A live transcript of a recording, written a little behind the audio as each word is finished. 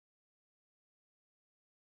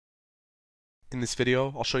In this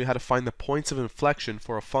video, I'll show you how to find the points of inflection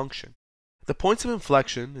for a function. The points of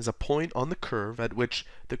inflection is a point on the curve at which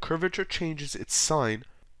the curvature changes its sign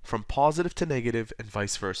from positive to negative and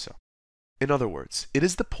vice versa. In other words, it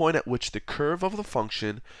is the point at which the curve of the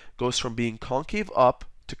function goes from being concave up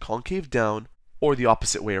to concave down, or the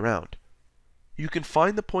opposite way around. You can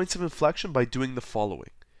find the points of inflection by doing the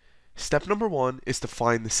following. Step number 1 is to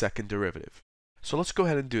find the second derivative. So let's go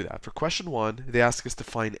ahead and do that. For question 1, they ask us to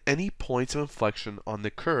find any points of inflection on the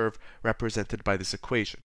curve represented by this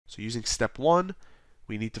equation. So using step 1,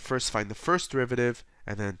 we need to first find the first derivative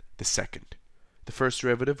and then the second. The first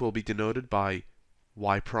derivative will be denoted by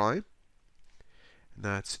y prime, and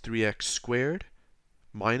that's 3x squared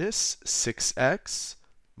minus 6x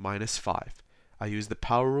minus 5. I use the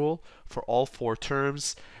power rule for all four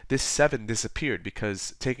terms. This 7 disappeared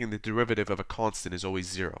because taking the derivative of a constant is always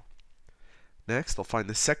 0. Next, I'll find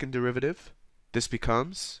the second derivative. This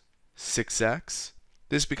becomes 6x.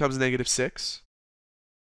 This becomes negative 6.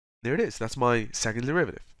 There it is. That's my second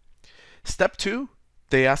derivative. Step 2,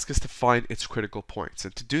 they ask us to find its critical points.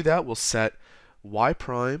 And to do that, we'll set y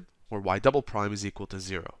prime, or y double prime, is equal to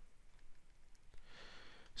 0.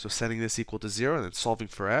 So setting this equal to 0 and then solving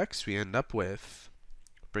for x, we end up with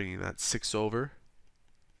bringing that 6 over.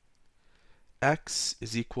 X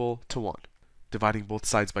is equal to 1. Dividing both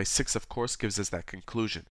sides by 6, of course, gives us that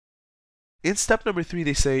conclusion. In step number 3,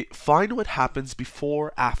 they say find what happens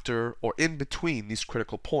before, after, or in between these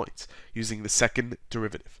critical points using the second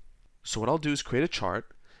derivative. So what I'll do is create a chart,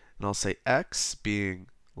 and I'll say x being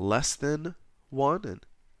less than 1 and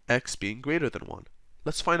x being greater than 1.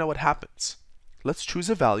 Let's find out what happens. Let's choose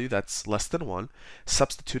a value that's less than 1,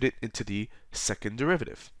 substitute it into the second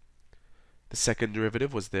derivative. The second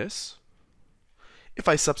derivative was this. If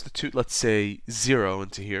I substitute, let's say, 0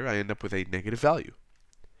 into here, I end up with a negative value.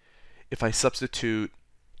 If I substitute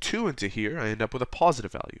 2 into here, I end up with a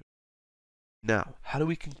positive value. Now, how do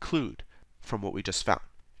we conclude from what we just found?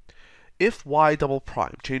 If y double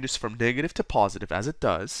prime changes from negative to positive, as it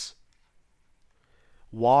does,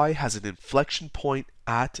 y has an inflection point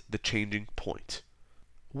at the changing point.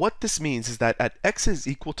 What this means is that at x is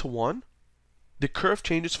equal to 1, the curve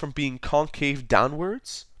changes from being concave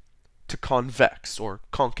downwards to convex, or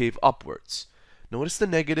concave upwards. Notice the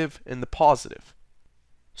negative and the positive.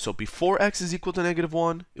 So before x is equal to negative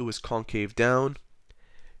 1, it was concave down,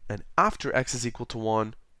 and after x is equal to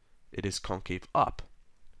 1, it is concave up.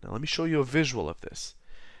 Now let me show you a visual of this.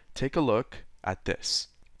 Take a look at this.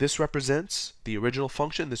 This represents the original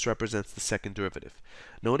function, this represents the second derivative.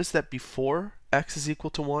 Notice that before x is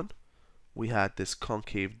equal to 1, we had this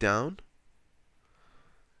concave down,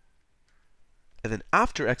 and then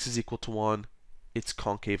after x is equal to 1, it's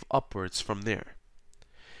concave upwards from there.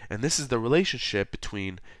 And this is the relationship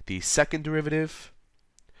between the second derivative,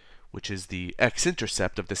 which is the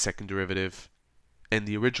x-intercept of the second derivative, and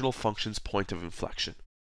the original function's point of inflection.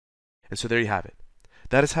 And so there you have it.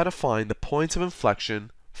 That is how to find the points of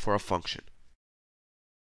inflection for a function.